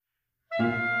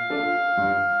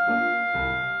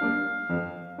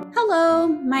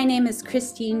My name is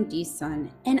Christine Deason,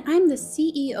 and I'm the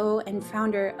CEO and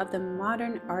founder of the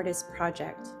Modern Artist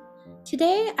Project.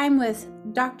 Today, I'm with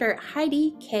Dr.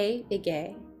 Heidi K.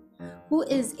 Begay, who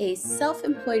is a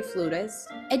self-employed flutist,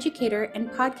 educator, and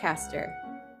podcaster.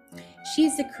 She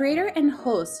is the creator and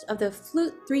host of the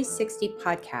Flute 360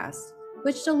 podcast,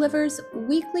 which delivers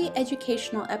weekly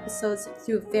educational episodes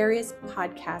through various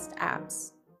podcast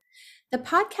apps. The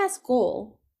podcast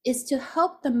goal is to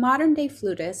help the modern day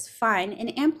flutists find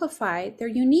and amplify their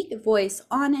unique voice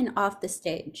on and off the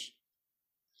stage.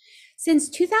 Since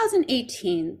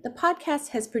 2018, the podcast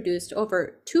has produced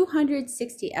over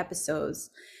 260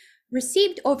 episodes,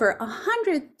 received over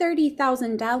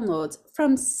 130,000 downloads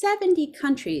from 70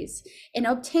 countries, and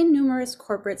obtained numerous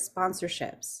corporate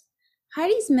sponsorships.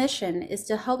 Heidi's mission is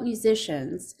to help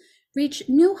musicians reach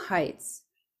new heights,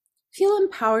 feel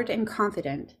empowered and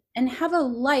confident, and have a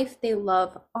life they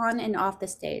love on and off the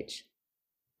stage.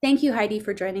 Thank you, Heidi,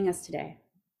 for joining us today.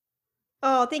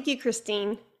 Oh, thank you,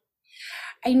 Christine.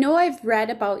 I know I've read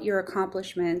about your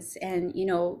accomplishments and,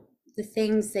 the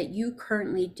things that you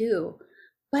currently do,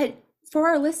 but for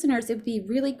our listeners, it would be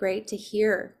really great to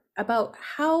hear about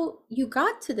how you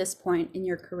got to this point in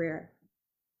your career.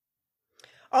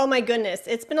 Oh my goodness,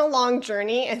 it's been a long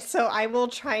journey, and so I will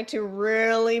try to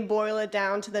really boil it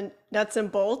down to the nuts and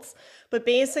bolts. But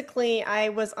basically, I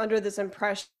was under this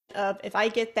impression of if I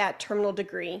get that terminal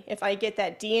degree, if I get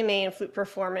that DMA in flute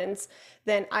performance,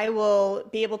 then I will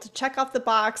be able to check off the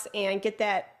box and get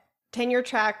that tenure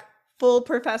track full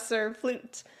professor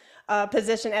flute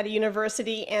position at a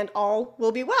university, and all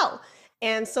will be well.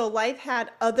 And so life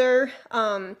had other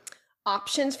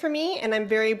options for me, and I'm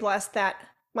very blessed that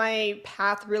my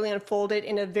path really unfolded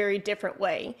in a very different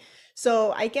way.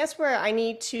 So I guess where I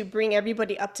need to bring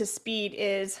everybody up to speed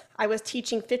is I was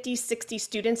teaching 50, 60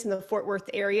 students in the Fort Worth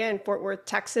area in Fort Worth,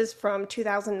 Texas from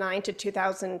 2009 to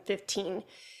 2015.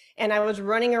 And I was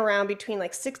running around between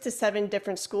like 6 to 7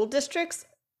 different school districts,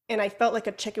 and I felt like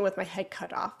a chicken with my head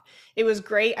cut off. It was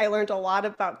great. I learned a lot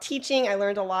about teaching. I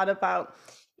learned a lot about,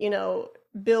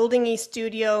 building a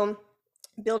studio,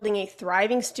 building a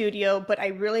thriving studio, but I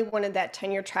really wanted that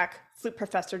tenure track flute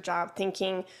professor job,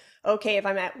 thinking, okay, if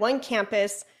I'm at one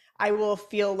campus, I will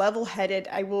feel level-headed,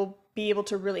 I will be able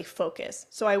to really focus.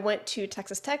 So I went to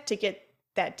Texas Tech to get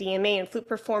that DMA in flute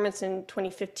performance in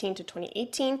 2015 to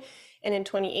 2018. And in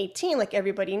 2018, like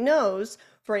everybody knows,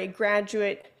 for a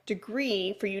graduate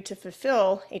degree, for you to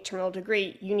fulfill a terminal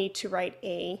degree, you need to write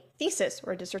a thesis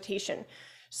or a dissertation.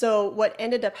 So what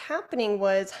ended up happening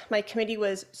was my committee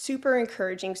was super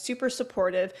encouraging, super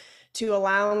supportive to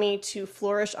allow me to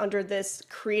flourish under this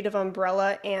creative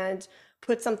umbrella and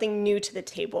put something new to the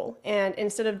table. And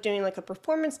instead of doing like a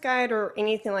performance guide or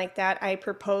anything like that, I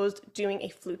proposed doing a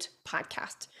flute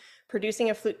podcast, producing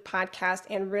a flute podcast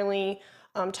and really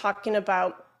talking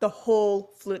about the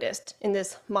whole flutist in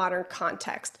this modern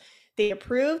context. They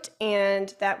approved,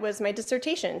 and that was my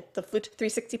dissertation, the Flute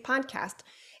 360 podcast.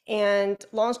 And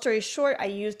long story short, I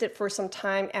used it for some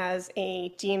time as a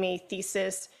DMA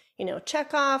thesis,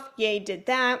 check off, yay, did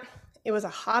that. It was a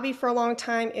hobby for a long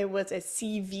time. It was a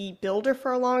CV builder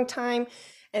for a long time.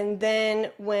 And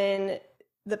then when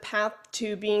the path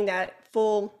to being that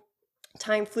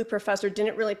full-time flute professor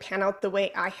didn't really pan out the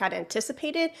way I had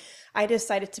anticipated, I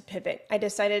decided to pivot. I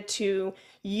decided to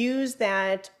use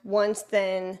that once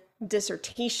then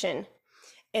dissertation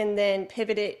and then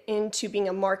pivot it into being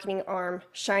a marketing arm,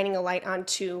 shining a light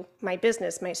onto my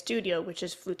business, my studio, which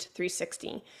is Flute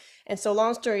 360. And so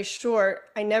long story short,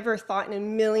 I never thought in a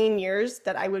million years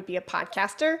that I would be a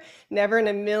podcaster. Never in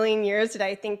a million years did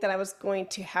I think that I was going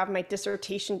to have my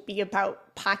dissertation be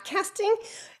about podcasting.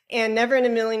 And never in a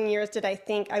million years did I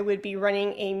think I would be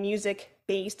running a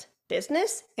music-based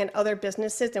business and other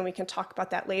businesses, and we can talk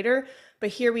about that later.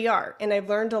 But here we are, and I've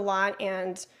learned a lot,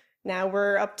 and now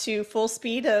we're up to full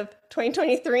speed of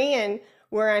 2023 and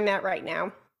where I'm at right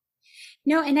now.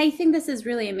 No, and I think this is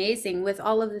really amazing with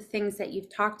all of the things that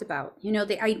you've talked about.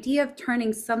 The idea of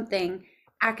turning something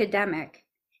academic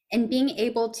and being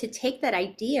able to take that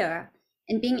idea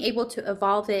and being able to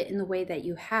evolve it in the way that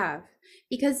you have.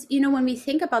 Because, when we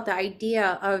think about the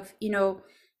idea of,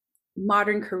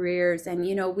 modern careers and,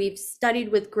 we've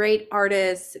studied with great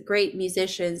artists, great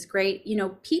musicians, great,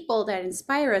 people that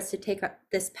inspire us to take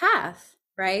this path,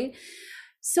 right?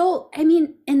 So,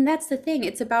 and that's the thing.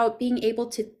 It's about being able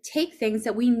to take things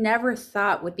that we never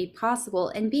thought would be possible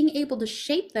and being able to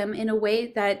shape them in a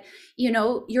way that,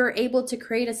 you're able to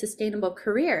create a sustainable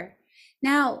career.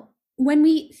 Now, when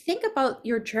we think about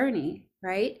your journey,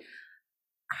 right?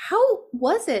 How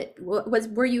was it?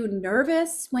 Were you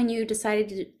nervous when you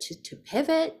decided to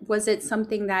pivot? Was it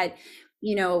something that,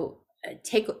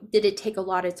 take did it take a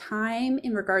lot of time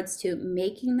in regards to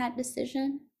making that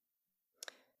decision?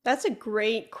 That's a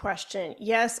great question.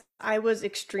 Yes, I was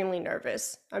extremely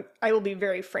nervous. I will be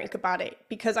very frank about it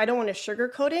because I don't want to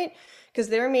sugarcoat it. Because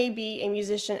there may be a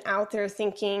musician out there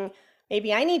thinking,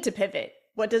 maybe I need to pivot.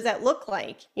 What does that look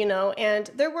like? And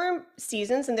there were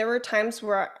seasons and there were times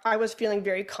where I was feeling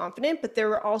very confident, but there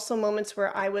were also moments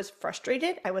where I was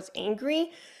frustrated, I was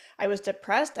angry, I was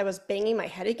depressed, I was banging my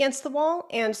head against the wall.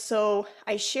 And so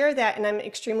I share that, and I'm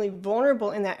extremely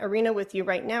vulnerable in that arena with you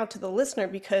right now to the listener,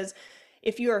 because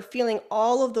if you are feeling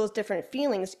all of those different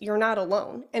feelings, you're not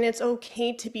alone. And it's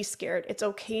okay to be scared. It's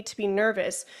okay to be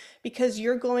nervous because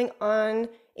you're going on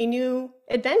a new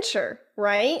adventure,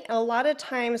 right? A lot of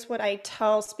times, what I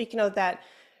tell, speaking of that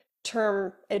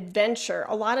term adventure,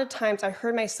 a lot of times I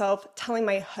heard myself telling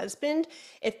my husband,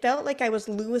 it felt like I was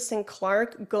Lewis and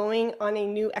Clark going on a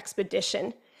new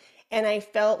expedition. And I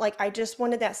felt like I just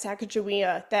wanted that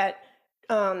Sacagawea, that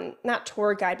not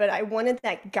tour guide, but I wanted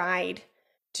that guide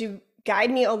to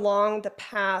guide me along the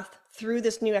path through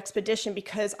this new expedition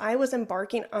because I was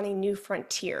embarking on a new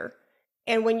frontier.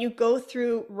 And when you go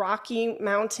through rocky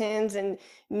mountains and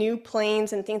new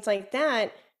plains and things like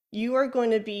that, you are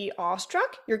going to be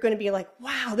awestruck. You're going to be like,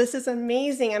 wow, this is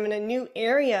amazing. I'm in a new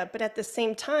area. But at the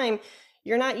same time,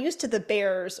 you're not used to the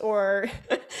bears or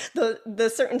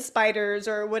the certain spiders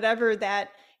or whatever that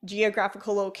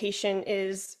geographical location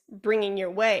is bringing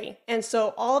your way. And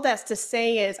so all that's to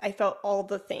say is I felt all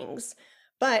the things.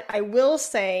 But I will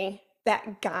say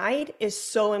that guide is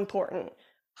so important.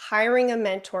 Hiring a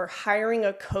mentor, hiring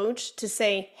a coach to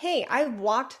say, hey, I've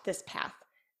walked this path.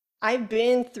 I've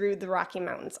been through the Rocky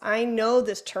Mountains. I know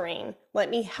this terrain. Let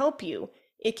me help you.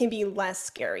 It can be less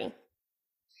scary.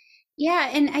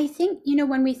 Yeah, and I think,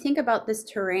 when we think about this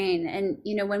terrain and,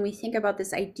 when we think about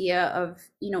this idea of,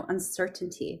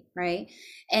 uncertainty, right?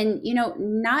 And,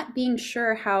 not being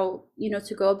sure how,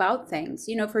 to go about things.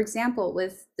 For example,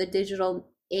 with the digital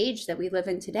age that we live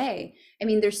in today, I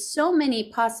mean, there's so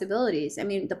many possibilities. I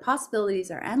mean, the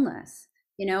possibilities are endless.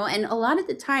 And a lot of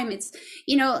the time it's,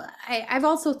 I've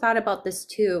also thought about this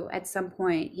too at some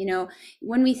point,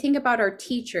 when we think about our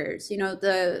teachers,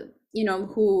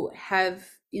 who have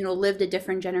lived a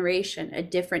different generation, a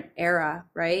different era,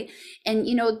 right? And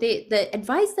the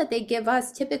advice that they give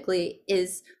us typically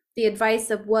is the advice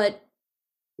of what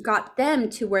got them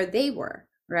to where they were,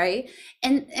 right?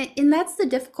 And that's the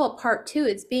difficult part too.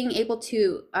 It's being able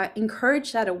to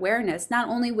encourage that awareness, not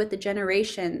only with the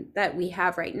generation that we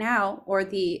have right now or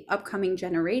the upcoming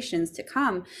generations to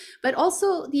come, but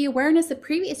also the awareness of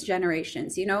previous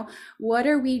generations. What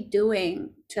are we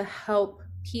doing to help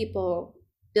people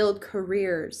build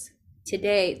careers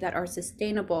today that are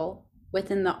sustainable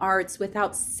within the arts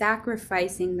without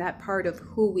sacrificing that part of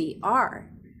who we are?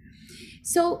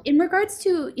 So in regards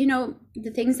to,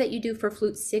 the things that you do for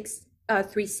Flute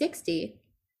 360,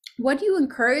 what do you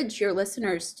encourage your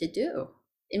listeners to do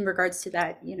in regards to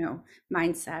that,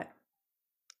 mindset?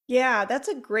 Yeah, that's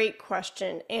a great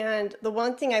question. And the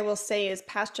one thing I will say is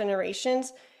past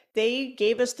generations, they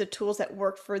gave us the tools that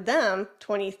worked for them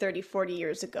 20, 30, 40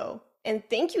 years ago. And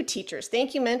thank you, teachers.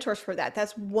 Thank you, mentors, for that.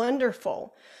 That's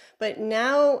wonderful. But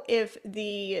now, if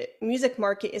the music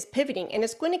market is pivoting, and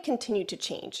it's going to continue to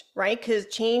change, right? Because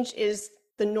change is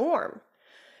the norm.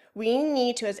 We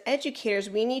need to, as educators,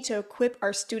 we need to equip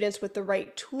our students with the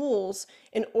right tools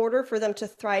in order for them to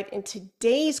thrive in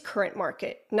today's current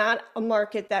market, not a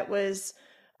market that was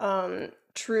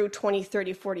true 20,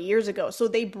 30, 40 years ago. So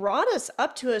they brought us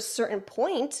up to a certain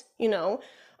point,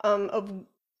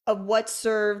 of what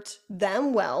served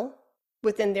them well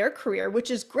within their career,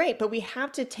 which is great, but we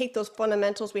have to take those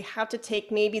fundamentals. We have to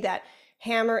take maybe that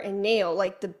hammer and nail,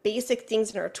 like the basic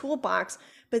things in our toolbox.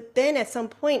 But then at some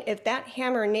point, if that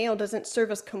hammer and nail doesn't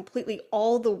serve us completely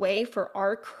all the way for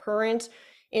our current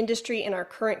industry and our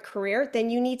current career, then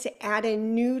you need to add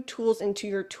in new tools into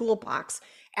your toolbox.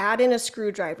 Add in a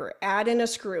screwdriver, add in a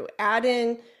screw, add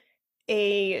in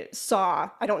a saw.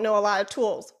 I don't know a lot of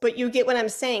tools, but you get what I'm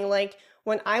saying. Like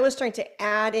when I was trying to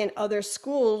add in other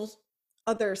skills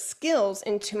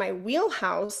into my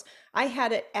wheelhouse, I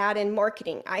had to add in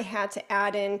marketing. I had to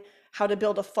add in how to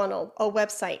build a funnel, a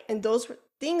website. And those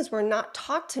things were not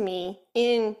taught to me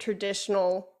in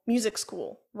traditional music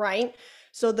school, right?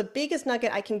 So the biggest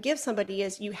nugget I can give somebody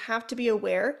is you have to be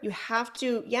aware. You have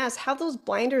to, yes, have those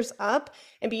blinders up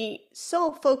and be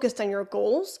so focused on your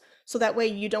goals so that way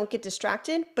you don't get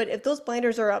distracted. But if those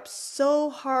blinders are up so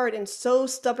hard and so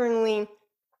stubbornly,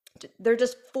 they're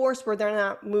just forced where they're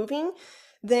not moving,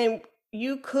 then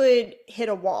you could hit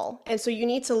a wall. And so you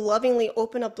need to lovingly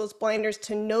open up those blinders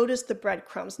to notice the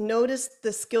breadcrumbs, notice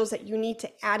the skills that you need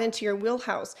to add into your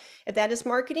wheelhouse. If that is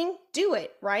marketing, do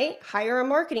it, right? Hire a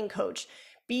marketing coach.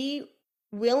 Be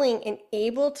willing and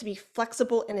able to be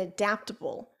flexible and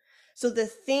adaptable. So the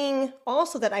thing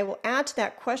also that I will add to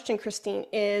that question, Christine,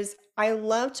 is I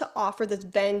love to offer this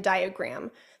Venn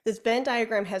diagram. This Venn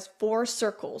diagram has 4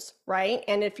 circles, right?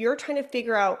 And if you're trying to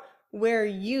figure out where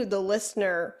you, the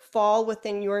listener, fall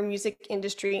within your music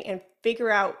industry and figure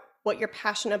out what you're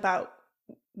passionate about,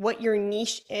 what your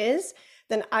niche is,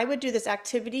 then I would do this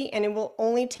activity and it will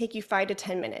only take you 5 to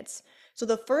 10 minutes. So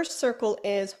the first circle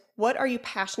is, what are you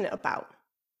passionate about?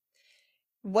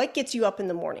 What gets you up in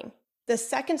the morning? The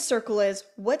second circle is,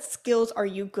 what skills are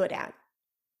you good at?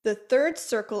 The third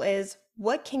circle is,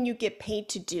 what can you get paid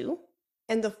to do?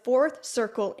 And the fourth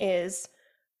circle is,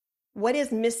 what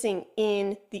is missing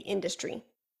in the industry?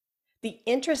 The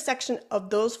intersection of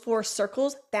those 4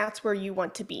 circles, that's where you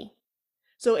want to be.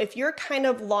 So if you're kind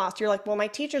of lost, you're like, well, my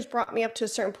teachers brought me up to a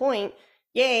certain point,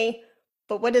 yay,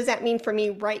 but what does that mean for me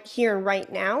right here and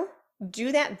right now?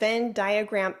 Do that Venn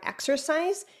diagram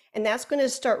exercise, and that's going to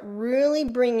start really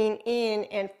bringing in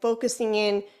and focusing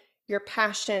in your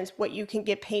passions, what you can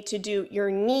get paid to do, your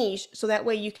niche, so that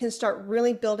way you can start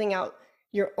really building out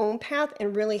your own path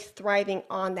and really thriving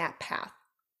on that path.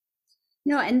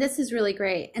 No, and this is really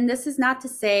great. And this is not to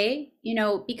say,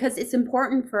 because it's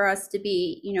important for us to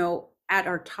be, at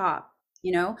our top,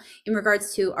 in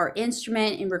regards to our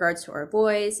instrument, in regards to our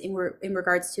voice, in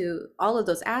regards to all of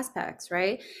those aspects,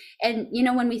 right? And,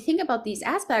 when we think about these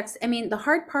aspects, I mean, the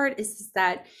hard part is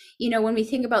that, when we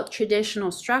think about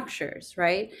traditional structures,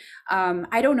 right?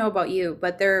 I don't know about you,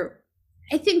 but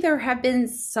I think there have been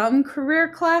some career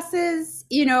classes,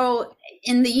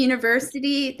 in the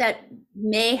university that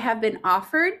may have been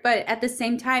offered, but at the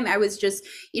same time, I was just,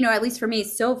 at least for me,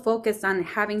 so focused on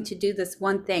having to do this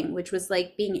one thing, which was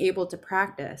like being able to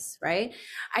practice, right?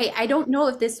 I don't know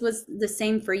if this was the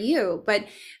same for you, but,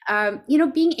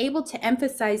 being able to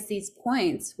emphasize these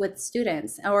points with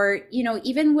students or,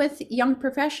 even with young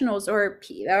professionals or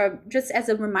just as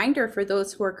a reminder for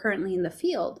those who are currently in the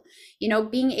field,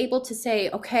 being able to say,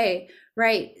 okay,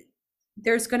 right,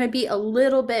 there's going to be a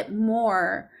little bit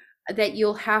more that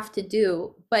you'll have to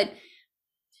do, but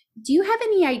do you have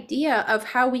any idea of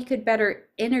how we could better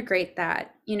integrate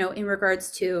that, in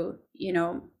regards to,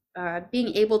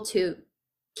 being able to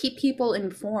keep people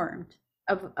informed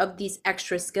of these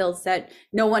extra skills that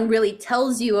no one really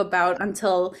tells you about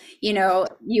until,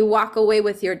 you walk away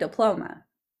with your diploma?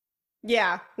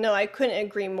 Yeah, no, I couldn't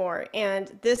agree more.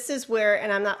 And this is where,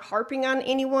 and I'm not harping on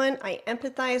anyone, I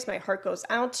empathize, my heart goes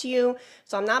out to you.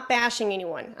 So I'm not bashing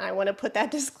anyone. I want to put that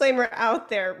disclaimer out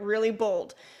there really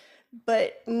bold.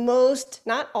 But most,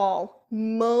 not all,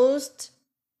 most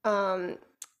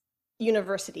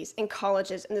universities and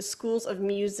colleges and the schools of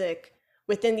music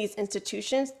within these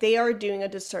institutions, they are doing a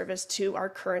disservice to our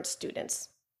current students.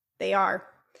 They are.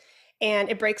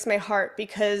 And it breaks my heart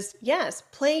because, yes,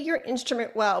 play your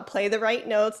instrument well, play the right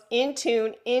notes in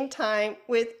tune, in time,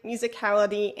 with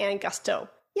musicality and gusto.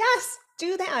 Yes,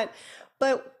 do that.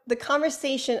 But the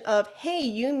conversation of, hey,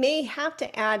 you may have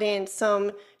to add in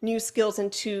some new skills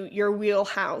into your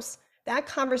wheelhouse, that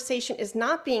conversation is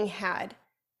not being had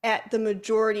at the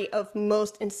majority of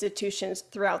most institutions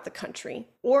throughout the country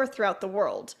or throughout the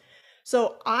world.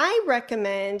 So I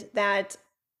recommend that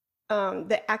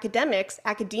the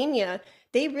academia,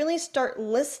 they really start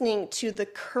listening to the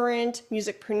current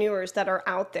musicpreneurs that are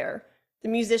out there, the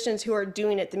musicians who are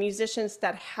doing it, the musicians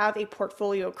that have a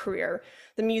portfolio career,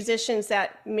 the musicians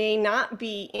that may not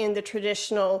be in the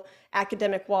traditional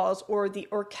academic walls or the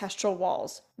orchestral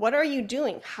walls. What are you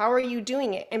doing? How are you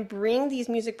doing it? And bring these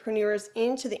musicpreneurs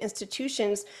into the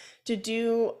institutions to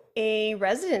do a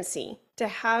residency, to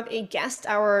have a guest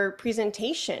hour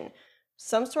presentation,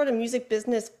 some sort of music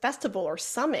business festival or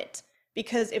summit.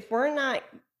 Because if we're not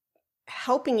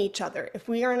helping each other, if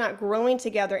we are not growing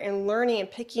together and learning and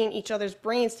picking each other's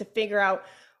brains to figure out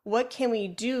what can we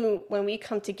do when we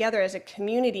come together as a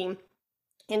community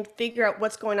and figure out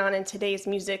what's going on in today's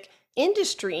music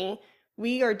industry,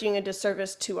 we are doing a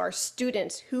disservice to our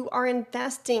students who are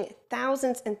investing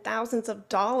thousands and thousands of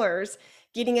dollars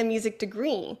getting a music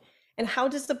degree. And how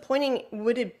disappointing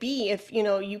would it be if,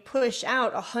 you push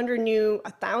out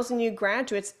 1,000 new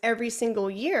graduates every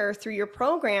single year through your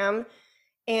program,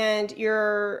 and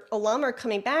your alum are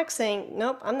coming back saying,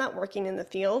 nope, I'm not working in the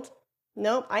field.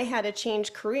 Nope, I had to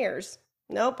change careers.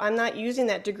 Nope, I'm not using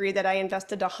that degree that I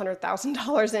invested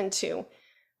 $100,000 into,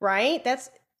 right?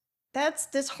 That's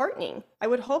disheartening. I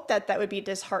would hope that would be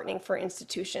disheartening for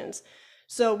institutions.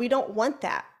 So we don't want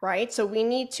that, right? So we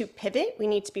need to pivot, we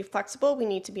need to be flexible, we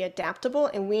need to be adaptable,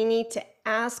 and we need to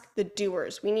ask the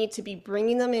doers. We need to be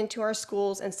bringing them into our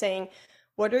schools and saying,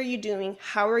 what are you doing?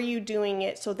 How are you doing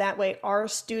it? So that way our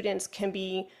students can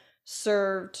be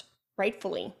served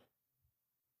rightfully.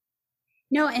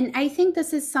 No, and I think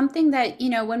this is something that,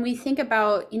 when we think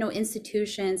about,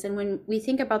 institutions and when we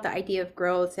think about the idea of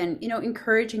growth and,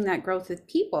 encouraging that growth with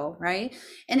people, right?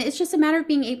 And it's just a matter of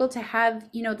being able to have,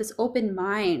 this open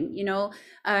mind,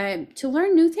 to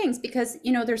learn new things because,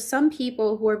 there's some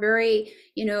people who are very,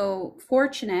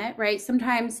 fortunate, right?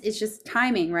 Sometimes it's just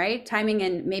timing, right? Timing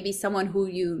and maybe someone who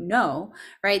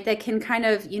right? That can kind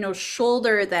of,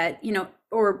 shoulder that,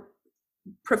 or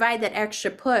provide that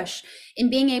extra push in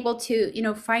being able to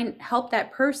help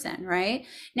that person right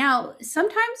now.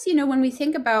 Sometimes when we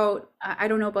think about I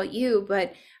don't know about you,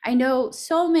 but I know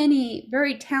so many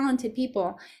very talented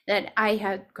people that I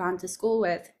had gone to school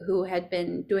with who had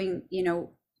been doing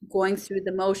going through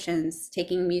the motions,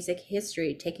 taking music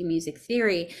history, taking music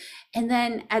theory, and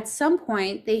then at some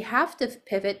point they have to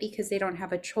pivot because they don't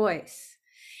have a choice.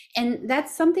 And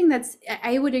that's something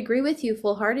I would agree with you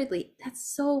full-heartedly. That's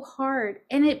so hard.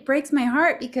 And it breaks my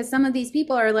heart because some of these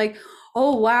people are like,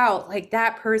 oh, wow, like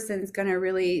that person's going to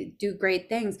really do great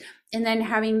things. And then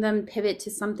having them pivot to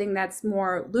something that's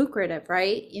more lucrative,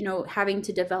 right? Having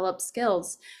to develop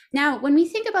skills. Now, when we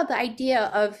think about the idea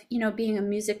of, being a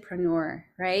musicpreneur,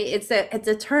 right? It's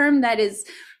a term that is,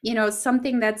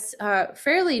 something that's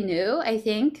fairly new, I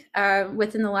think,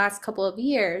 within the last couple of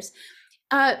years.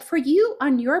 For you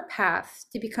on your path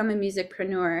to become a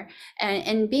musicpreneur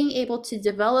and being able to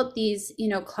develop these,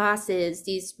 classes,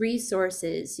 these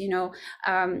resources,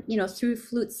 through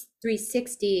Flute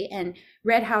 360 and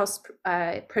Red House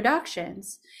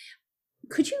Productions,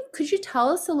 could you tell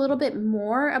us a little bit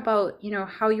more about,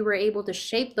 how you were able to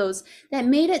shape those that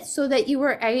made it so that you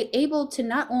were able to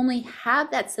not only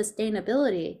have that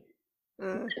sustainability,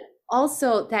 but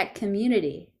also that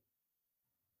community?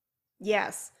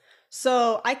 Yes.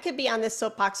 So I could be on this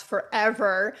soapbox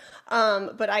forever,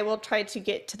 but I will try to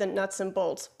get to the nuts and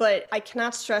bolts. But I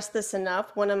cannot stress this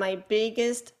enough. One of my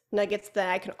biggest nuggets that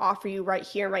I can offer you right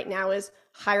here, right now is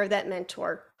hire that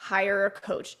mentor, hire a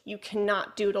coach. You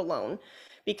cannot do it alone.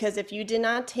 Because if you did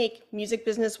not take Music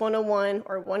Business 101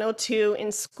 or 102 in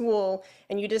school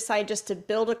and you decide just to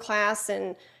build a class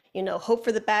and, hope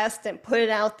for the best and put it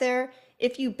out there,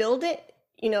 if you build it,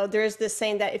 there's this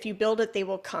saying that if you build it, they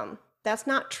will come. That's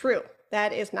not true.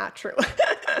 That is not true.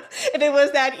 If it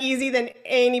was that easy, then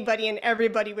anybody and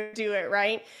everybody would do it,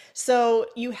 right? So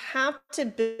you have to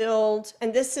build,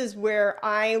 and this is where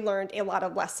I learned a lot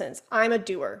of lessons. I'm a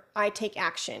doer. I take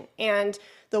action. And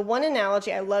the one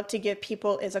analogy I love to give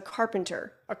people is a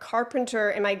carpenter. A carpenter,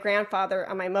 and my grandfather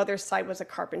on my mother's side was a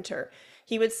carpenter.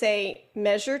 He would say,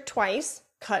 measure twice,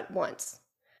 cut once.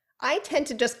 I tend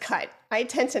to just cut. I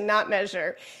tend to not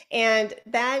measure. And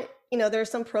that,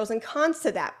 there's some pros and cons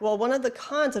to that. Well, one of the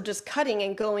cons of just cutting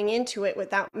and going into it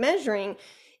without measuring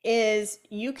is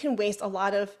you can waste a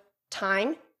lot of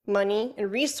time, money, and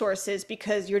resources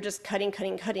because you're just cutting,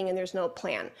 and there's no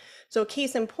plan. So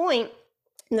case in point,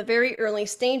 in the very early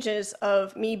stages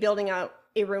of me building out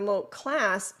a remote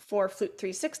class for Flute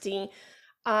 360,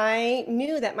 I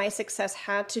knew that my success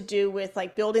had to do with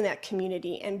like building that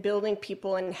community and building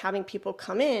people and having people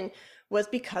come in was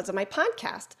because of my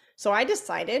podcast. So I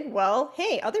decided, well,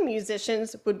 hey, other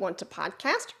musicians would want to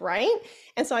podcast, right?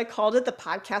 And so I called it the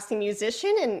Podcasting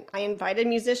Musician, and I invited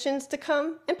musicians to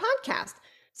come and podcast.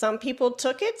 Some people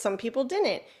took it, some people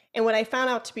didn't. And what I found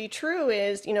out to be true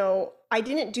is, I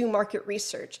didn't do market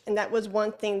research. And that was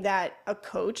one thing that a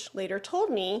coach later told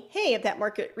me, hey, if that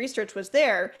market research was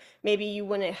there, maybe you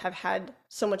wouldn't have had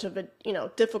so much of a,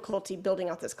 difficulty building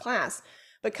out this class.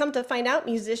 But come to find out,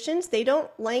 musicians, they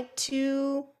don't like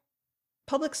to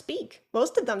public speak.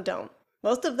 Most of them don't.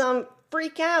 Most of them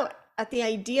freak out at the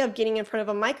idea of getting in front of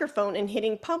a microphone and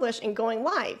hitting publish and going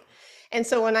live. And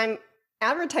so when I'm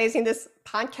advertising this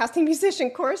podcasting musician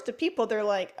course to people, they're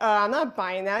like, I'm not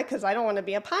buying that because I don't want to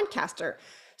be a podcaster.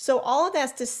 So all of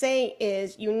that's to say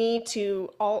is you need to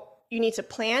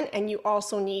plan, and you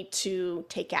also need to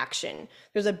take action.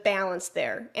 There's a balance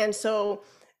there. And so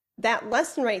that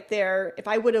lesson right there, if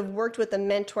I would have worked with a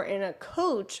mentor and a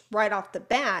coach right off the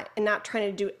bat and not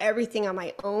trying to do everything on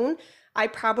my own, I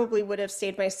probably would have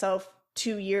saved myself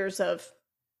 2 years of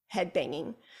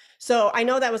headbanging. So I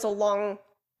know that was a long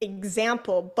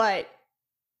example, but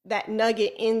that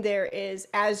nugget in there is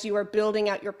as you are building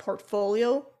out your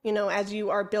portfolio, as you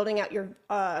are building out your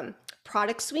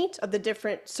product suite of the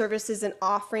different services and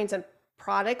offerings and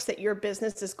products that your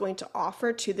business is going to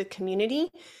offer to the community,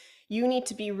 you need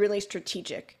to be really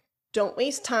strategic. Don't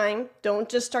waste time. Don't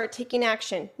just start taking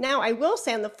action. Now, I will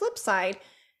say on the flip side,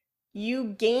 you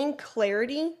gain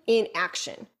clarity in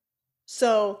action.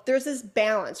 So there's this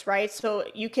balance, right? So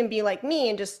you can be like me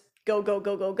and just go, go,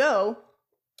 go, go, go,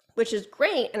 which is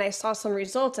great. And I saw some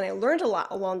results and I learned a lot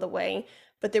along the way,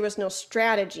 but there was no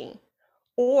strategy.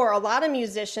 Or a lot of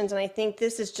musicians, and I think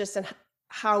this is just in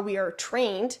how we are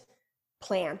trained,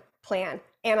 plan,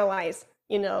 analyze,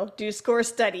 do score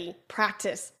study,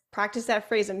 practice that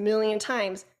phrase a million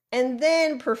times, and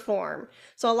then perform.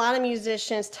 So a lot of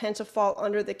musicians tend to fall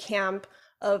under the camp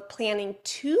of planning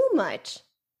too much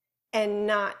and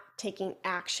not taking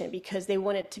action because they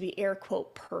want it to be air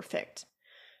quote perfect.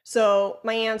 So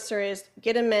my answer is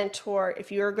get a mentor.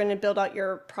 If you're going to build out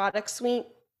your product suite,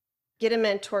 get a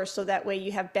mentor so that way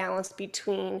you have balance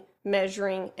between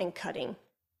measuring and cutting.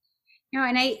 No,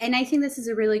 and I think this is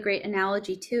a really great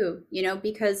analogy too,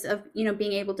 because of,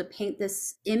 being able to paint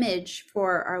this image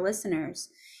for our listeners,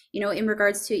 in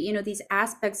regards to, these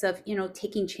aspects of,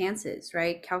 taking chances,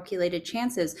 right? Calculated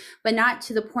chances, but not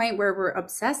to the point where we're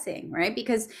obsessing, right?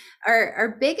 Because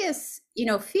our biggest,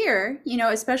 fear,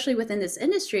 especially within this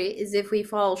industry is if we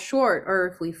fall short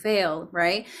or if we fail,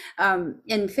 right?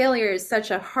 And failure is such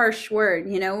a harsh word,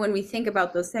 when we think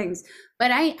about those things.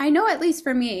 But I know, at least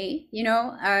for me,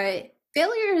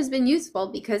 failure has been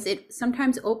useful because it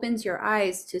sometimes opens your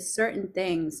eyes to certain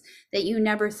things that you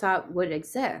never thought would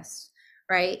exist,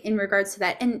 right? In regards to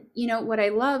that. And, what I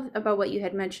love about what you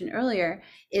had mentioned earlier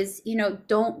is,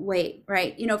 don't wait,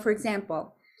 right? For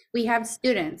example, we have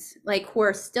students like who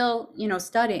are still,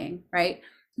 studying, right?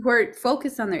 Who are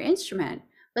focused on their instrument.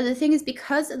 But the thing is,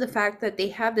 because of the fact that they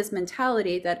have this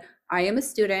mentality that I am a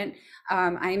student,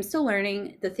 I am still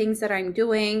learning, the things that I'm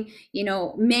doing,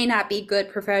 may not be good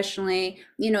professionally,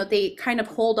 they kind of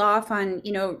hold off on,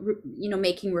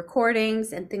 making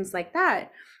recordings and things like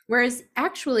that. Whereas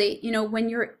actually, when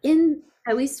you're in,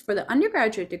 at least for the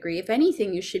undergraduate degree, if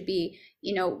anything, you should be,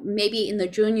 maybe in the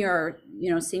junior or,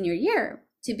 senior year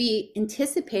to be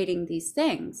anticipating these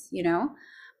things,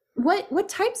 what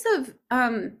types of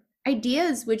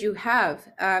ideas would you have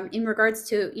in regards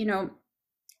to,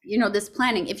 this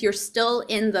planning, if you're still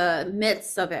in the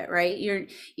midst of it, right?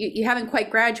 You haven't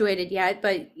quite graduated yet,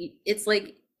 but it's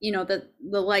like, the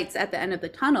lights at the end of the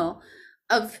tunnel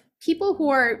of people who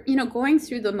are, going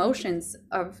through the motions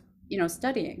of,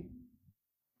 studying.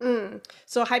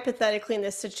 So hypothetically, in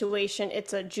this situation,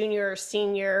 it's a junior or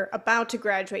senior about to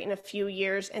graduate in a few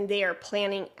years, and they are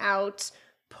planning out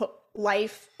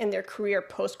life and their career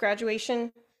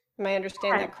post-graduation. Am I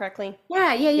understanding Yeah, that correctly?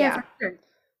 yeah, Yeah. for sure.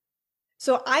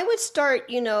 So I would start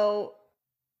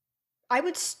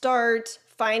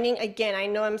finding, again, I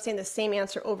know I'm saying the same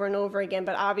answer over and over again,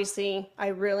 but obviously I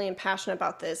really am passionate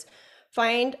about this.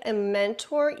 Find a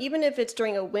mentor, even if it's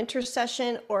during a winter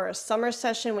session or a summer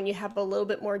session when you have a little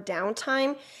bit more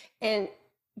downtime, and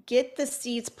get the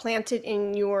seeds planted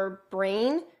in your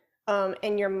brain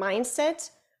and your mindset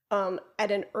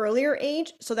at an earlier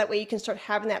age, so that way you can start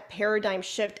having that paradigm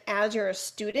shift as you're a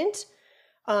student.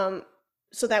 Um,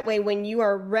 so that way, when you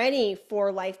are ready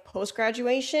for life post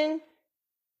graduation,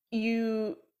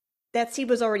 you that seed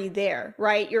was already there,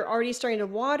 right? You're already starting to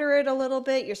water it a little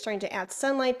bit. You're starting to add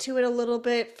sunlight to it a little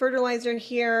bit, fertilizer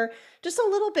here. Just a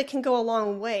little bit can go a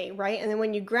long way, right? And then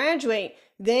when you graduate,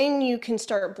 then you can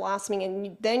start blossoming,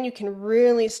 and then you can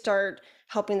really start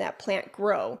helping that plant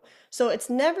grow. So it's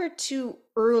never too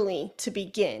early to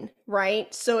begin,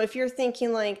 right? So if you're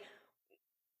thinking like,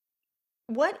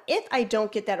 what if I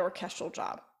don't get that orchestral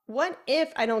job? What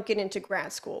if I don't get into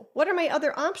grad school? What are my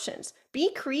other options?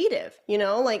 Be creative,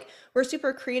 like we're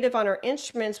super creative on our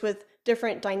instruments with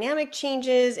different dynamic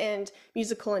changes and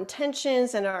musical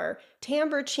intentions and our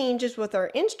timbre changes with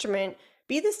our instrument.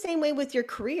 Be the same way with your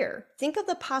career. Think of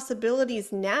the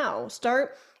possibilities now.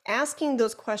 Start asking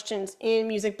those questions in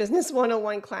Music Business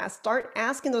 101 class. Start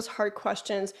asking those hard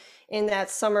questions in that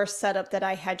summer setup that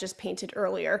I had just painted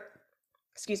earlier.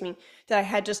 That I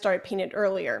had just started painted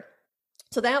earlier.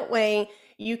 So that way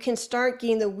you can start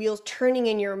getting the wheels turning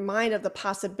in your mind of the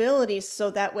possibilities. So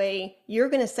that way you're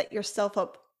going to set yourself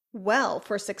up well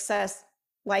for success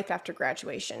life after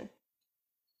graduation.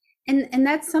 And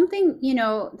that's something,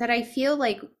 that I feel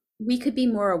like we could be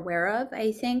more aware of,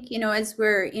 I think, as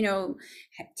we're,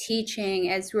 teaching,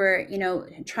 as we're,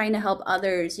 trying to help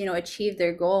others, achieve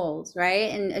their goals,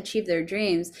 right? And achieve their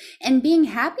dreams, and being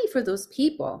happy for those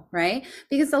people, right?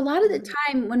 Because a lot of the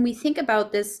time when we think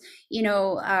about this,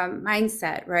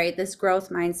 mindset, right? This growth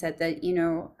mindset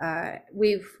that,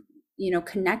 we've,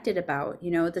 connected about,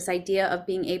 this idea of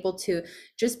being able to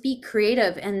just be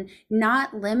creative and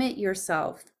not limit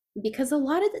yourself because a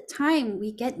lot of the time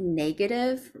we get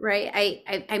negative, right?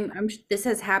 This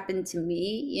has happened to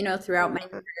me, throughout my Mhm.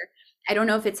 career. I don't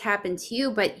know if it's happened to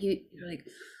you, but you're like,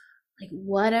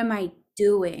 what am I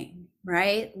doing,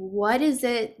 right? What is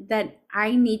it that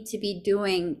I need to be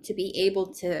doing to be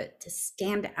able to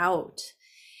stand out?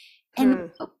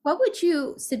 And Hmm. what would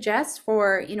you suggest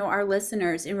for, our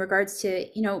listeners in regards to,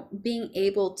 being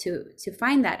able to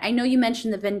find that? I know you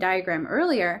mentioned the Venn diagram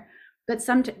earlier, but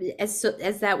some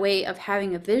as that way of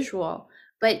having a visual,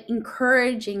 but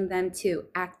encouraging them to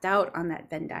act out on that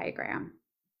Venn diagram.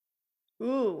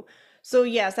 Ooh, so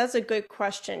yes, that's a good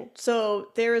question.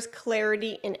 So there is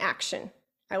clarity in action.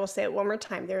 I will say it one more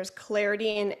time. There is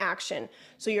clarity in action.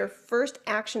 So your first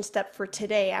action step for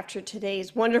today, after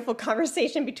today's wonderful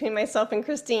conversation between myself and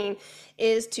Christine,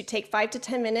 is to take 5 to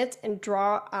 10 minutes and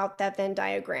draw out that Venn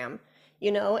diagram.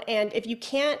 And if you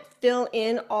can't fill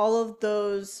in all of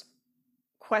those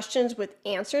questions with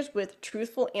answers, with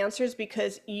truthful answers,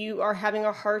 because you are having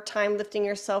a hard time lifting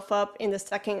yourself up in the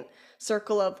second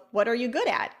circle of what are you good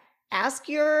at? Ask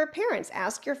your parents,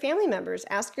 ask your family members,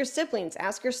 ask your siblings,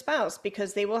 ask your spouse,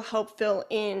 because they will help fill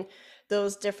in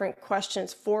those different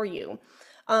questions for you.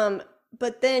 Um,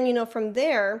 but then, from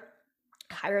there,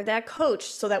 hire that coach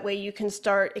so that way you can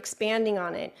start expanding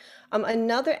on it.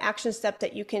 Another action step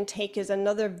that you can take is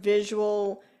another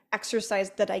visual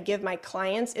exercise that I give my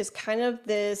clients is kind of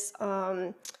this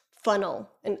funnel,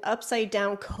 an upside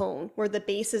down cone where the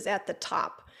base is at the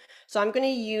top. So I'm going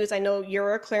to use, I know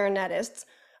you're a clarinetist,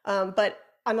 but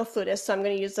I'm a flutist, so I'm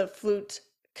going to use the flute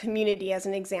community as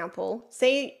an example.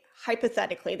 Say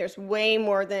hypothetically, there's way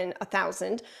more than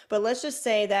 1,000, but let's just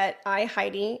say that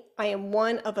Heidi, I am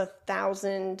one of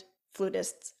 1,000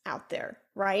 flutists out there,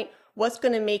 right? What's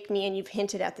going to make me, and you've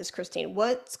hinted at this, Christine,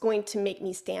 what's going to make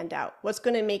me stand out? What's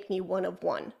going to make me one of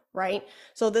one, right?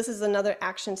 So this is another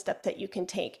action step that you can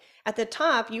take. At the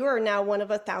top, you are now one of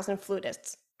 1,000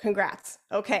 flutists. Congrats.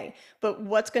 Okay, but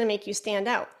what's going to make you stand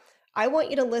out? I want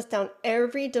you to list down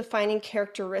every defining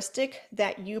characteristic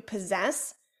that you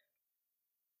possess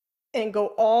and go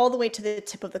all the way to the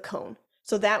tip of the cone.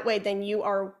 So that way, then you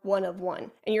are one of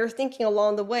one. And you're thinking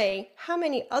along the way, how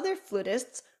many other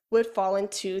flutists would fall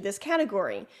into this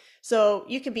category? So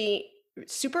you could be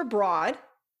super broad,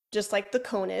 just like the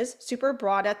cone is, super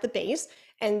broad at the base,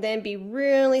 and then be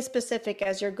really specific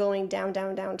as you're going down,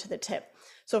 down, down to the tip.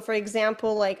 So for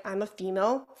example, like I'm a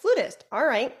female flutist. All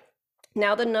right.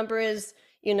 Now the number is,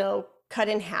 cut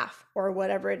in half or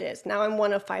whatever it is. Now I'm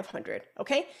one of 500.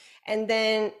 Okay. And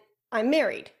then I'm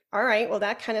married. All right, well,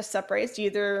 that kind of separates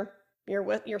either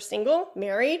you're single,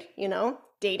 married,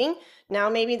 dating. Now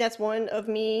maybe that's one of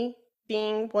me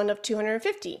being one of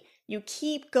 250. You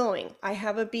keep going. I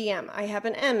have a BM, I have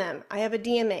an MM, I have a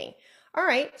DMA. All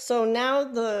right, so now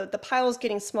the pile is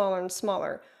getting smaller and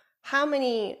smaller. How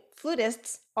many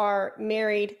flutists are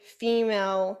married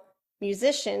female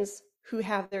musicians who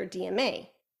have their DMA?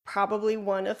 Probably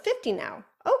one of 50 now.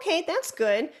 Okay, that's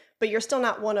good, but you're still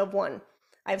not one of one.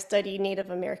 I've studied Native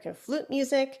American flute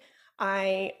music.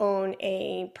 I own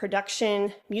a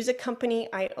production music company.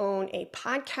 I own a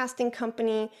podcasting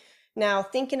company. Now,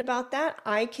 thinking about that,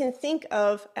 I can think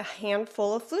of a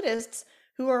handful of flutists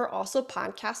who are also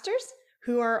podcasters,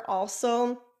 who are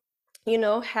also,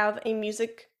 have a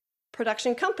music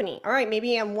production company. All right,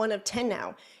 maybe I'm one of 10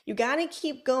 now. You got to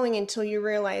keep going until you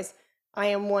realize I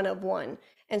am one of one.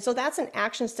 And so that's an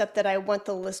action step that I want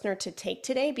the listener to take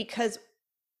today, because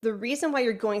the reason why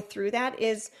you're going through that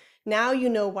is now you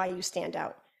know why you stand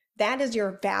out. That is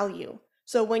your value.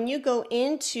 So when you go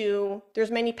into, there's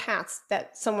many paths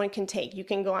that someone can take. You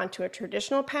can go onto a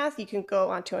traditional path, you can go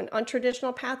onto an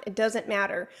untraditional path. It doesn't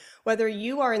matter. Whether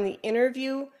you are in the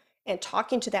interview and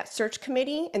talking to that search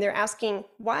committee and they're asking,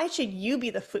 why should you be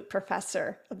the flute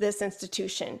professor of this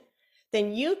institution?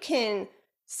 Then you can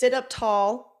sit up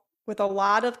tall with a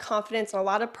lot of confidence and a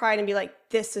lot of pride and be like,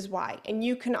 this is why. And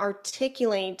you can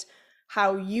articulate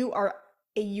how you are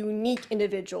a unique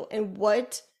individual and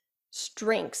what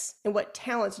strengths and what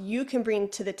talents you can bring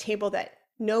to the table that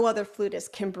no other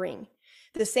flutist can bring.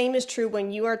 The same is true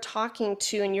when you are talking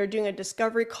to and you're doing a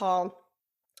discovery call,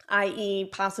 i.e.,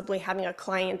 possibly having a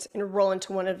client enroll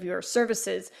into one of your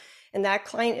services, and that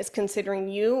client is considering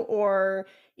you or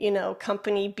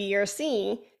company B or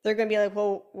C. They're going to be like,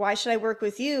 well, why should I work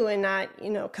with you and not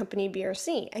company B or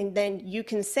C? And then you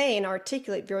can say and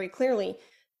articulate very clearly,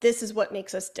 this is what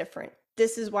makes us different.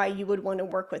 This is why you would want to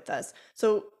work with us.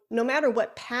 So no matter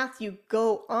what path you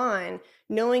go on,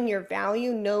 knowing your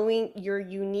value, knowing your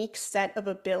unique set of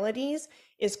abilities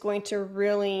is going to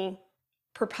really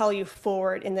propel you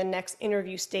forward in the next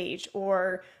interview stage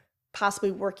or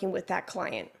possibly working with that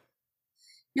client.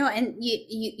 No, and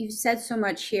you said so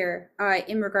much here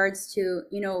in regards to,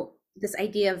 this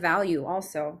idea of value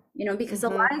also, because a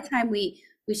Hmm. lot of time we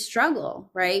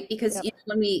struggle, right? Because Yep.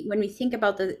 when we think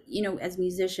about the, as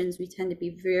musicians, we tend to be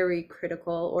very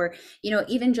critical, or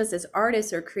even just as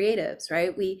artists or creatives,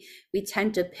 right? We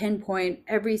tend to pinpoint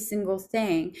every single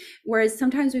thing, whereas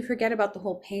sometimes we forget about the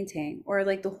whole painting or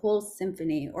like the whole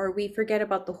symphony, or we forget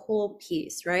about the whole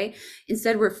piece, right?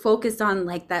 Instead, we're focused on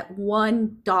like that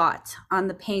one dot on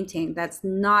the painting that's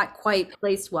not quite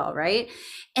placed well, right?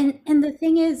 And the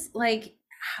thing is, like,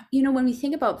 when we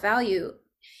think about value,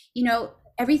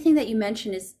 everything that you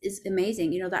mentioned is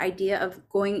amazing. The idea of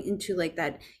going into like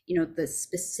that, the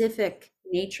specific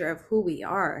nature of who we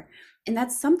are. And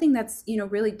that's something that's,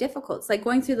 really difficult. It's like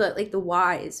going through the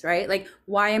whys, right? Like,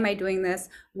 why am I doing this?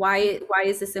 Why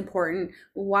is this important?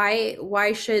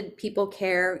 Why should people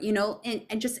care?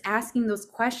 And just asking those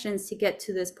questions to get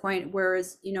to this point,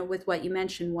 whereas, with what you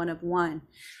mentioned, one of one.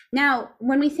 Now,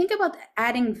 when we think about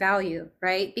adding value,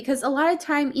 right? Because a lot of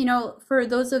time, for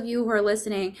those of you who are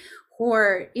listening, who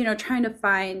are, trying to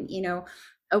find,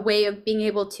 a way of being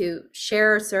able to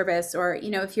share a service, or,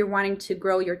 if you're wanting to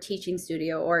grow your teaching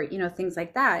studio, or, things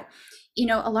like that,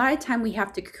 a lot of time we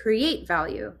have to create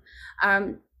value.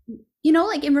 Um,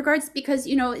 like in regards, because,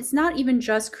 it's not even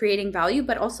just creating value,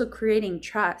 but also creating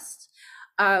trust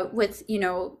with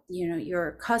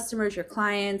your customers, your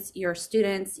clients, your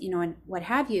students, and what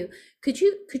have you. Could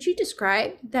you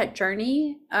describe that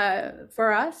journey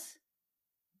for us?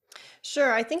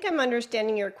 Sure. I think I'm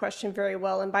understanding your question very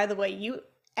well. And by the way, you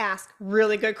ask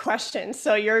really good questions,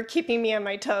 so you're keeping me on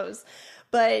my toes.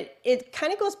 But it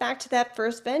kind of goes back to that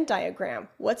first Venn diagram.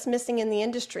 What's missing in the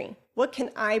industry? What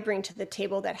can I bring to the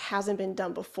table that hasn't been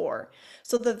done before?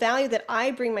 So the value that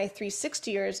I bring my 360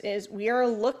 years is we are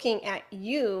looking at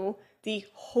you, the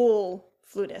whole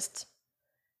flutist,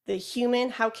 the human.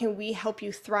 How can we help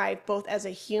you thrive both as a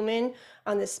human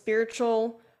on the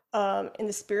spiritual, in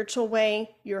the spiritual way,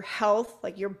 your health,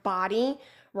 like your body,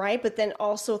 right? But then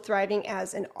also thriving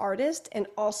as an artist and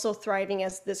also thriving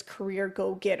as this career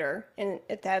go-getter. And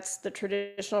if that's the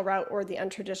traditional route or the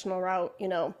untraditional route,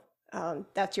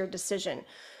 that's your decision.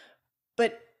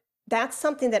 But that's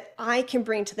something that I can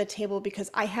bring to the table because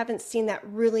I haven't seen that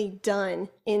really done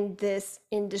in this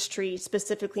industry,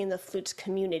 specifically in the flutes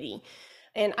community.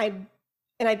 And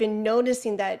I've been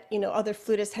noticing that, other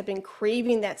flutists have been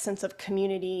craving that sense of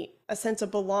community, a sense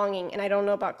of belonging. And I don't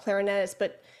know about clarinetists,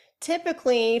 but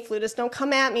typically flutists don't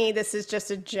come at me. This is just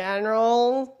a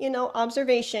general,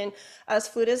 observation. Us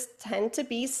flutists tend to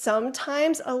be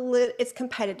sometimes a little, it's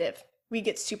competitive. We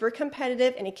get super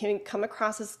competitive and it can come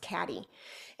across as catty.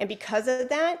 And because of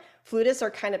that, flutists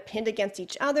are kind of pinned against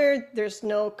each other. There's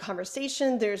no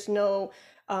conversation, there's no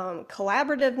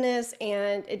collaborativeness,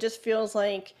 and it just feels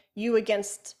like you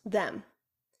against them.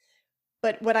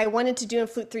 But what I wanted to do in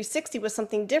Flute 360 was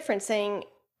something different, saying,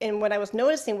 and what I was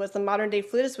noticing was the modern day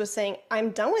flutist was saying,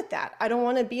 I'm done with that. I don't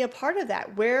want to be a part of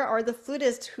that. Where are the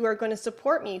flutists who are going to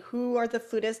support me? Who are the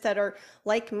flutists that are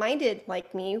like-minded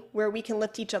like me, where we can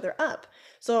lift each other up?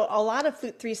 So a lot of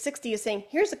Flute 360 is saying,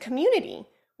 here's a community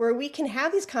where we can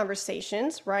have these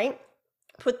conversations, right?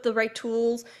 Put the right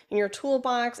tools in your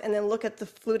toolbox and then look at the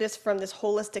flutist from this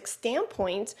holistic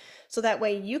standpoint, so that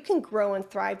way you can grow and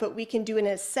thrive, but we can do it in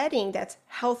a setting that's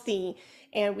healthy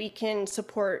and we can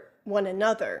support one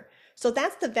another. So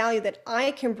that's the value that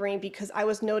I can bring, because I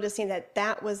was noticing that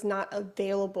that was not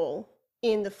available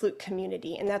in the flute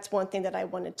community, and that's one thing that I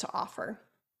wanted to offer.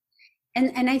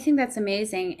 And I think that's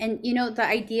amazing. And the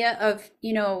idea of,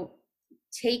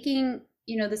 taking,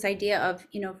 this idea of,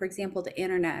 for example, the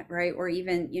internet, right? Or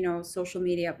even, social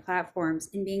media platforms,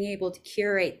 and being able to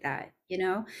curate that,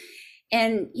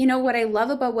 and what I love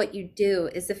about what you do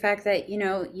is the fact that,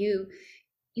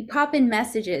 you pop in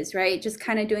messages, right? Just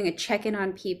kind of doing a check-in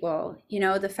on people,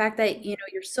 the fact that,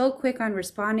 you're so quick on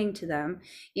responding to them,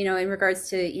 in regards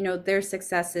to, their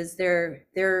successes,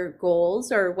 their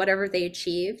goals, or whatever they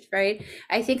achieved, right?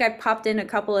 I think I've popped in a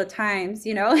couple of times,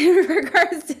 in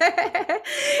regards to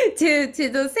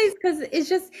those things, because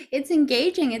it's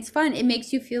engaging, it's fun, it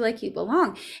makes you feel like you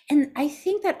belong. And I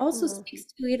think that also Mhm. speaks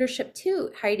to leadership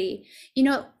too, Heidi.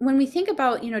 When we think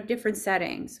about, different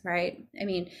settings, right? I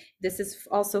mean, this is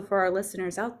also for our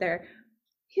listeners out there.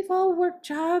 We've all worked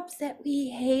jobs that we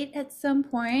hate at some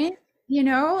point,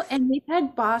 and we've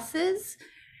had bosses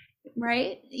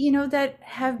right? That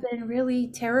have been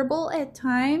really terrible at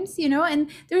times, and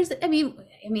I mean,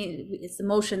 it's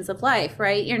emotions of life,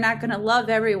 right? You're not going to love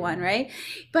everyone, right?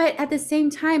 But at the same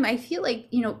time, I feel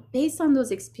like, based on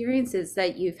those experiences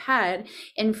that you've had,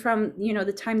 and from,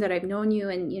 the time that I've known you,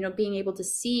 and, being able to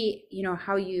see,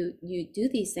 how you do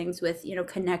these things with,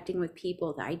 connecting with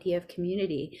people, the idea of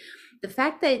community, the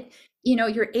fact that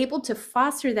you're able to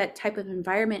foster that type of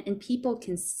environment and people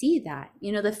can see that,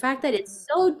 the fact that it's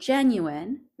so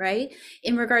genuine, right,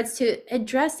 in regards to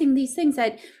addressing these things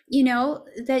that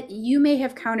that you may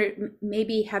have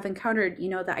maybe have encountered,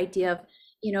 the idea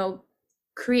of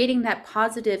creating that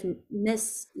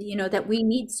positiveness, that we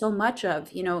need so much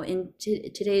of, in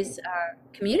today's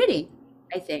community,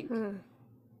 I think. Hmm.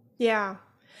 Yeah.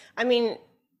 I mean,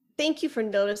 thank you for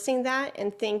noticing that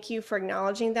and thank you for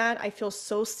acknowledging that. I feel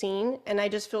so seen and I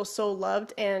just feel so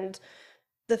loved. And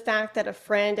the fact that a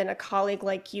friend and a colleague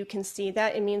like you can see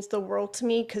that, it means the world to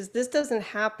me because this doesn't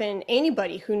happen.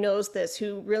 Anybody who knows this,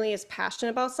 who really is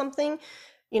passionate about something,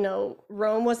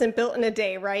 Rome wasn't built in a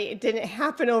day, right? It didn't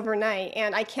happen overnight.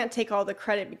 And I can't take all the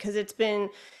credit because it's been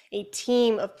a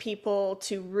team of people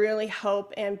to really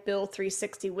help and build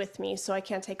 360 with me. So I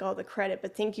can't take all the credit,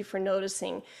 but thank you for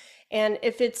noticing. And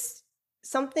if it's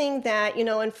something that,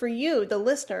 and for you, the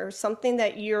listener, something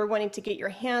that you're wanting to get your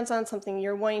hands on, something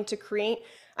you're wanting to create,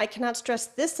 I cannot stress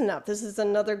this enough. This is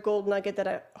another gold nugget that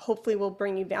I hopefully will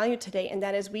bring you value today, and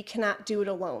that is we cannot do it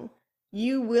alone.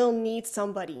 You will need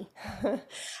somebody.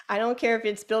 I don't care if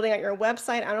it's building out your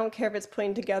website. I don't care if it's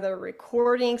putting together a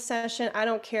recording session. I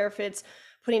don't care if it's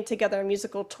putting together a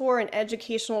musical tour, an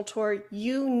educational tour.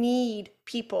 You need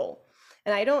people.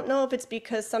 And I don't know if it's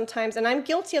because sometimes, and I'm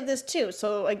guilty of this too.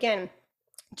 So again,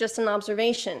 just an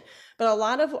observation, but a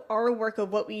lot of our work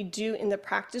of what we do in the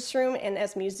practice room and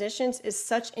as musicians is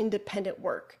such independent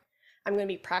work. I'm going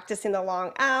to be practicing the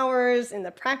long hours in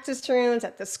the practice rooms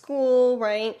at the school,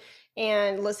 right?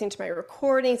 And listening to my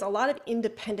recordings, a lot of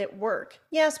independent work.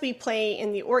 Yes, we play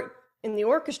in the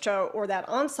orchestra or that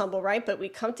ensemble, right? But we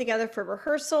come together for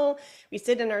rehearsal, we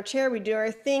sit in our chair, we do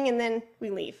our thing, and then we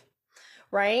leave,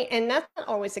 right? And that's not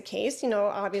always the case.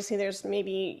 Obviously there's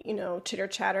maybe, chitter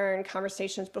chatter and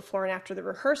conversations before and after the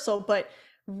rehearsal, but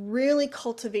really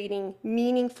cultivating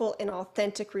meaningful and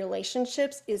authentic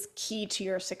relationships is key to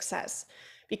your success.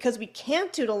 Because we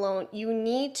can't do it alone, you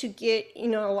need to get, a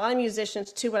lot of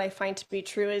musicians too, what I find to be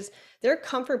true is their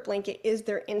comfort blanket is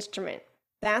their instrument.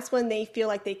 That's when they feel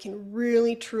like they can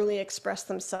really truly express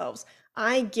themselves.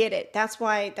 I get it. That's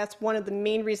one of the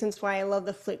main reasons why I love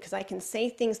the flute, because I can say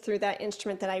things through that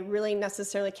instrument that I really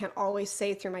necessarily can't always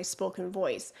say through my spoken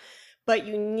voice. But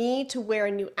you need to wear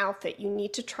a new outfit. You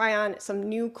need to try on some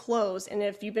new clothes. And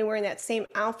if you've been wearing that same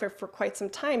outfit for quite some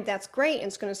time, that's great and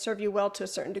it's going to serve you well to a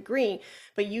certain degree.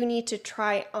 But you need to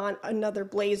try on another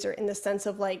blazer in the sense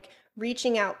of like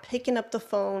reaching out, picking up the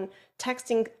phone,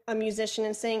 texting a musician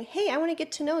and saying, "Hey, I want to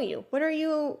get to know you. What are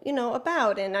you,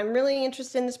 about? And I'm really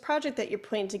interested in this project that you're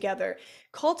putting together."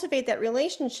 Cultivate that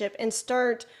relationship and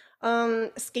start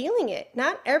scaling it.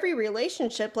 Not every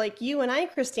relationship, like you and I,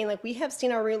 Christine, like we have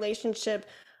seen our relationship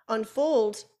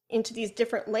unfold into these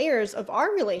different layers of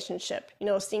our relationship,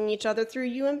 seeing each other through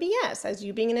UMBS as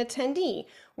you being an attendee,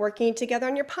 working together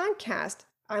on your podcast.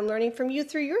 I'm learning from you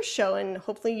through your show, and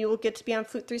hopefully you will get to be on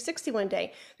Flute 360 one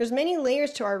day. There's many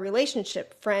layers to our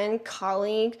relationship, friend,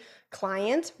 colleague,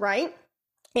 client, right?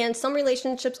 And some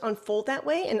relationships unfold that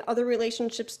way, and other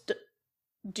relationships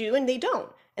do and they don't.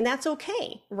 And that's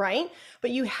okay, right?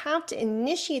 But you have to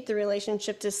initiate the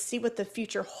relationship to see what the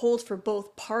future holds for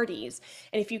both parties.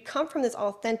 And if you come from this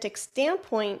authentic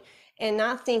standpoint and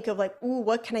not think of like, ooh,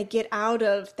 what can I get out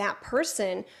of that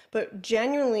person, but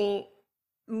genuinely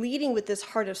leading with this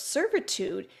heart of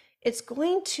servitude, it's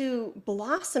going to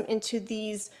blossom into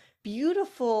these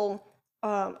beautiful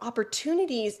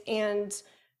opportunities and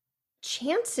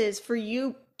chances for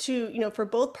you to, for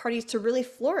both parties to really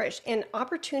flourish, and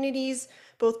opportunities,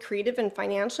 both creative and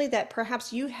financially, that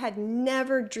perhaps you had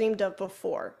never dreamed of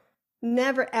before.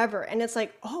 Never, ever. And it's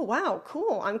like, oh, wow,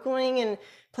 cool. I'm going and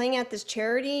playing at this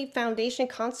charity foundation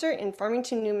concert in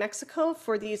Farmington, New Mexico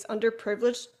for these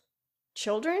underprivileged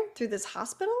children through this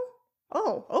hospital.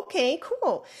 Oh, okay,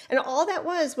 cool. And all that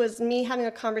was me having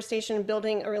a conversation and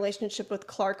building a relationship with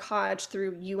Clark Hodge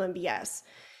through UMBS.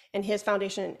 And his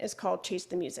foundation is called Chase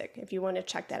the Music, if you want to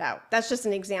check that out. That's just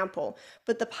an example.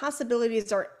 But the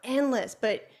possibilities are endless.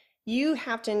 But you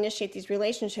have to initiate these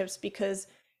relationships because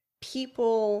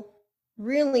people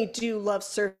really do love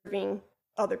serving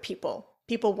other people.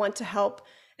 People want to help,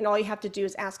 and all you have to do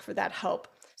is ask for that help.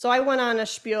 So I went on a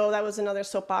spiel. That was another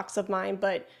soapbox of mine,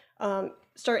 but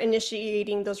start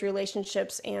initiating those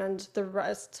relationships, and the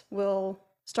rest will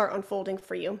start unfolding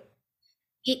for you.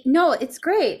 No, it's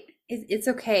great. It's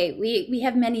okay. We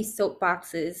have many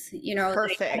soapboxes, like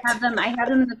Perfect. I have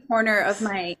them in the corner of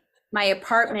my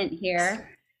apartment here.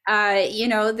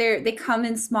 They come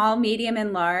in small, medium,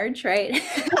 and large, right?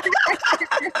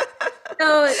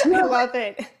 So I no, love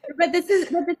it. but this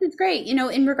is great.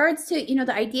 In regards to,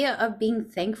 the idea of being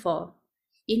thankful,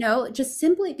 just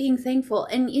simply being thankful.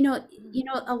 And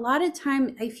a lot of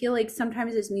time I feel like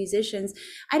sometimes as musicians,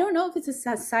 I don't know if it's a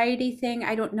society thing,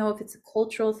 I don't know if it's a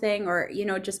cultural thing, or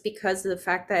just because of the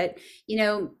fact that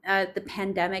the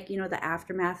pandemic, the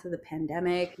aftermath of the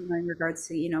pandemic, in regards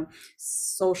to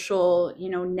social,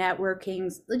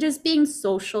 networking, just being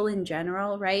social in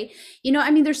general, right?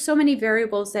 I mean, there's so many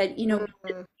variables that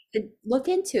Mhm. could look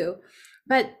into.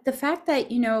 But the fact that,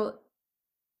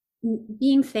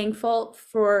 being thankful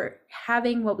for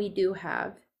having what we do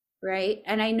have, right?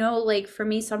 And I know, like, for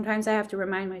me, sometimes I have to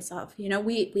remind myself,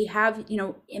 we have,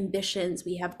 ambitions,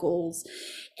 we have goals,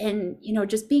 and,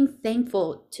 just being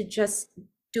thankful to just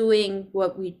doing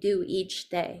what we do each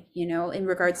day, in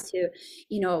regards to,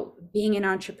 being an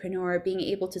entrepreneur, being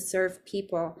able to serve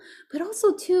people. But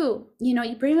also too,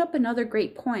 you bring up another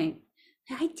great point,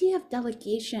 the idea of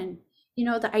delegation,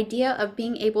 the idea of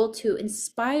being able to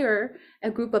inspire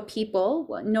a group of people,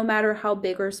 no matter how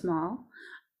big or small,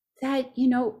 that,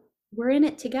 we're in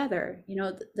it together.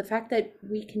 The fact that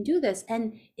we can do this,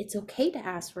 and it's okay to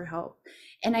ask for help.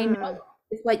 And I know Mm.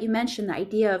 with what you mentioned, the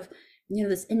idea of,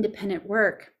 this independent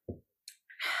work,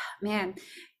 man,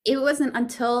 it wasn't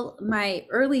until my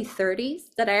early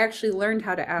 30s that I actually learned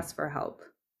how to ask for help.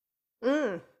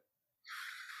 Mm.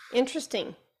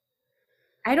 Interesting.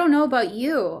 I don't know about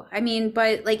you. I mean,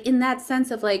 but like in that sense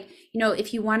of like,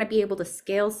 if you want to be able to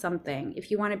scale something,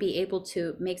 if you want to be able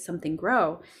to make something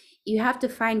grow, you have to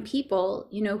find people,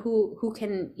 who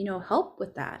can, help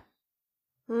with that.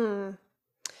 Hmm.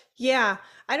 Yeah,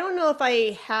 I don't know if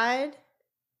I had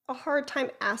a hard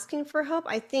time asking for help.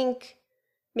 I think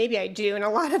maybe I do in a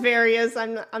lot of areas.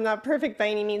 I'm not perfect by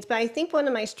any means, but I think one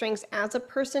of my strengths as a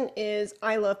person is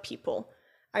I love people.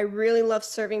 I really love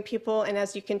serving people, and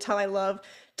as you can tell, I love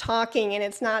talking, and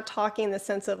it's not talking in the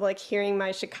sense of like hearing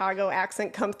my Chicago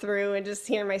accent come through and just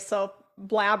hearing myself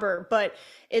blabber, but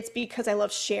it's because I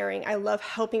love sharing. I love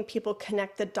helping people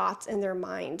connect the dots in their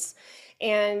minds.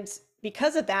 And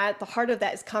because of that, the heart of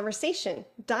that is conversation,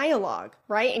 dialogue,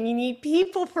 right? And you need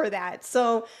people for that.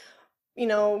 So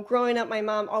growing up, my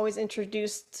mom always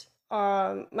introduced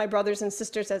my brothers and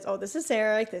sisters as, oh, this is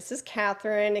Eric, this is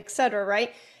Catherine, etc.,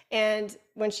 right? And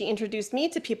when she introduced me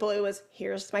to people, it was,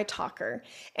 here's my talker.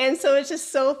 And so it's just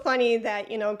so funny that,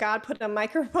 God put a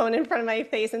microphone in front of my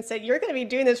face and said, you're going to be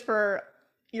doing this for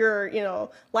your,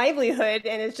 livelihood.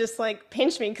 And it's just like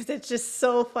pinch me because it's just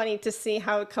so funny to see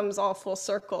how it comes all full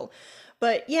circle.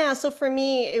 But yeah, so for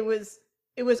me, it was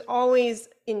always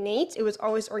innate. It was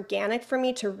always organic for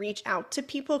me to reach out to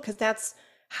people because that's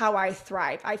how I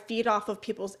thrive. I feed off of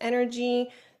people's energy.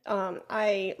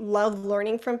 I love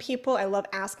learning from people. I love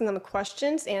asking them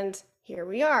questions. And here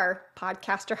we are,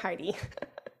 podcaster Heidi.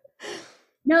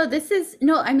 No,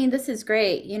 I mean, this is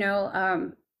great.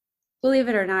 Believe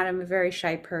it or not, I'm a very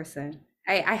shy person.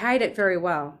 I hide it very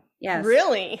well. Yes.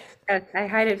 Really? Yes, I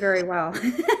hide it very well.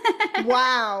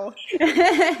 Wow.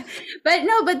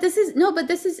 But this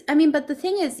is, I mean, but the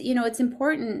thing is, it's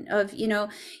important of,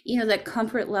 that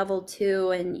comfort level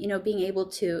too, and, being able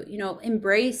to,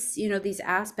 embrace, these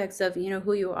aspects of,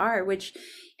 who you are, which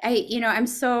I'm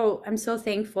so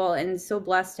thankful and so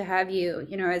blessed to have you,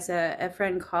 as a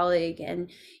friend, colleague, and,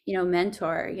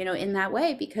 mentor, in that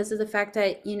way, because of the fact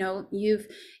that, you've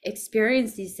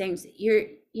experienced these things.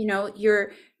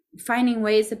 You're finding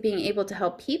ways of being able to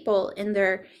help people in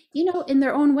their, in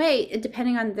their own way,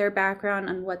 depending on their background,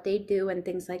 on what they do and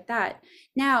things like that.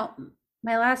 Now,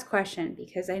 my last question,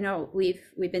 because I know we've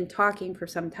been talking for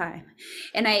some time,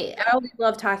 and I always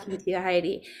love talking to you,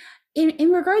 Heidi.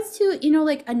 In regards to,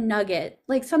 like a nugget,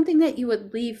 like something that you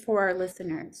would leave for our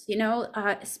listeners,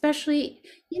 especially,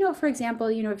 for example,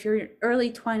 if you're in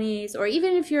early 20s, or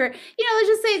even if you're, let's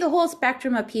just say the whole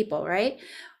spectrum of people, right?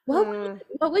 What Mm,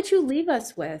 what would you leave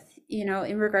us with,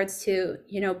 in regards to,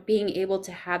 being able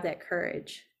to have that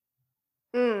courage?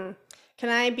 mm. Can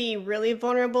I be really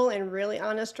vulnerable and really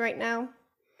honest right now?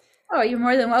 Oh, you're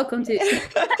more than welcome to.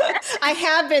 I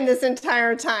have been this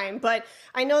entire time, but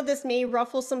I know this may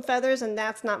ruffle some feathers, and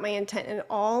that's not my intent at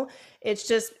all. It's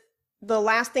just the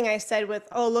last thing I said with,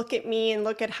 oh, look at me and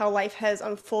look at how life has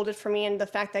unfolded for me and the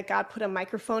fact that God put a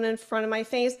microphone in front of my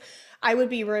face, I would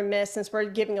be remiss, since we're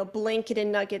giving a blanketed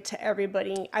nugget to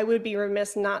everybody, I would be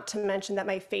remiss not to mention that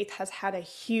my faith has had a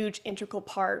huge integral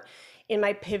part in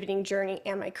my pivoting journey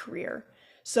and my career.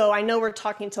 So I know we're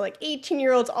talking to like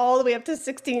 18-year-olds all the way up to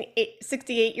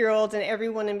 68-year-olds and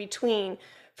everyone in between.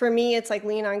 For me, it's like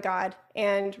lean on God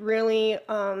and really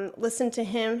listen to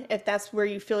Him if that's where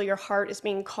you feel your heart is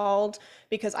being called.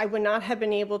 Because I would not have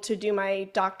been able to do my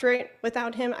doctorate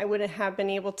without Him. I wouldn't have been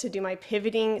able to do my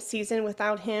pivoting season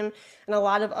without Him, and a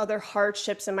lot of other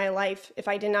hardships in my life. If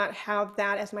I did not have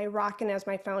that as my rock and as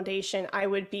my foundation, I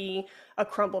would be a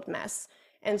crumbled mess.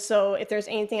 And so, if there's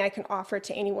anything I can offer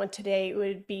to anyone today, it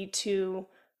would be to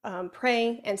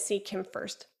pray and seek Him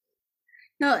first.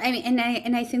 No, I mean,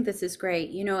 and I think this is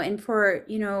great, and for,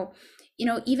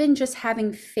 even just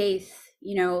having faith,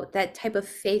 that type of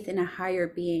faith in a higher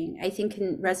being, I think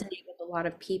can resonate with a lot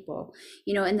of people,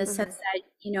 in the Mm-hmm. sense that,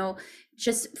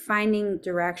 just finding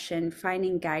direction,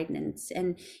 finding guidance,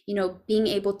 and, being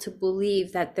able to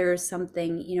believe that there's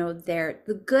something, there,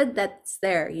 the good that's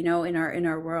there, in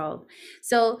our world.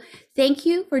 So thank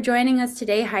you for joining us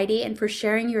today, Heidi, and for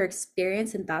sharing your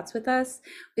experience and thoughts with us.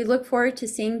 We look forward to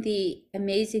seeing the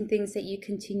amazing things that you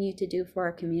continue to do for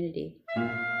our community.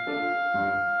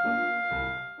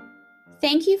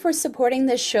 Thank you for supporting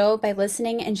this show by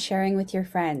listening and sharing with your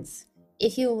friends.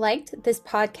 If you liked this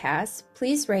podcast,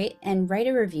 please rate and write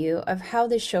a review of how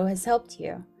this show has helped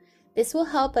you. This will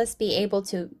help us be able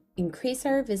to increase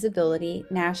our visibility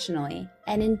nationally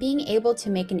and in being able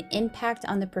to make an impact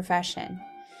on the profession.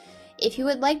 If you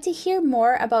would like to hear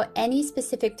more about any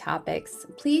specific topics,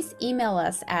 please email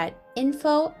us at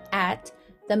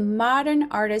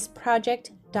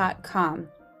info@themodernartistproject.com.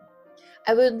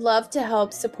 I would love to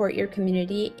help support your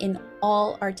community in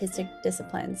all artistic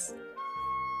disciplines.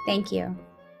 Thank you.